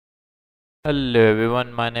Hello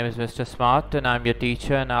everyone, my name is Mr. Smart and I'm your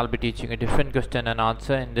teacher, and I'll be teaching a different question and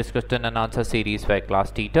answer in this question and answer series by Class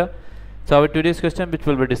Teacher. So our today's question which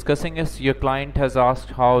we'll be discussing is, your client has asked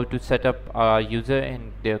how to set up a user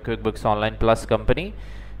in their QuickBooks Online Plus company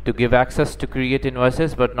to give access to create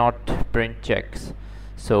invoices but not print checks.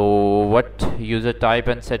 So what user type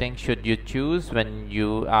and setting should you choose when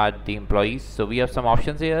you add the employees? So we have some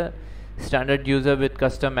options here. Standard user with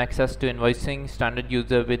custom access to invoicing, standard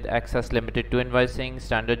user with access limited to invoicing,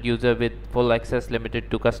 standard user with full access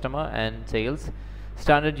limited to customer and sales,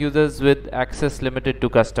 standard users with access limited to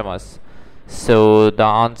customers. So the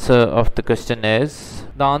answer of the question is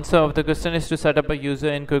to set up a user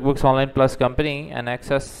in QuickBooks Online Plus company and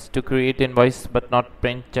access to create invoice but not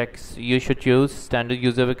print checks. You should choose standard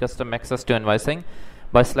user with custom access to invoicing.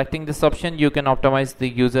 By selecting this option, you can optimize the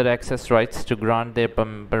user access rights to grant their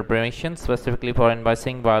permission specifically for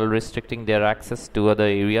invoicing while restricting their access to other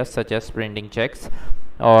areas such as printing checks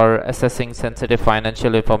or assessing sensitive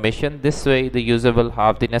financial information. This way, the user will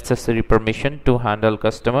have the necessary permission to handle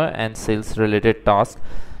customer and sales related tasks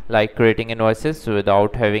like creating invoices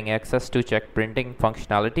without having access to check printing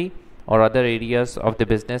functionality or other areas of the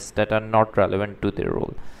business that are not relevant to their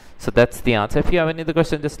role. So that's the answer. If you have any other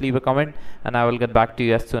question, just leave a comment and I will get back to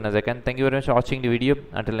you as soon as I can. Thank you very much for watching the video.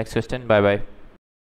 Until next question, bye bye.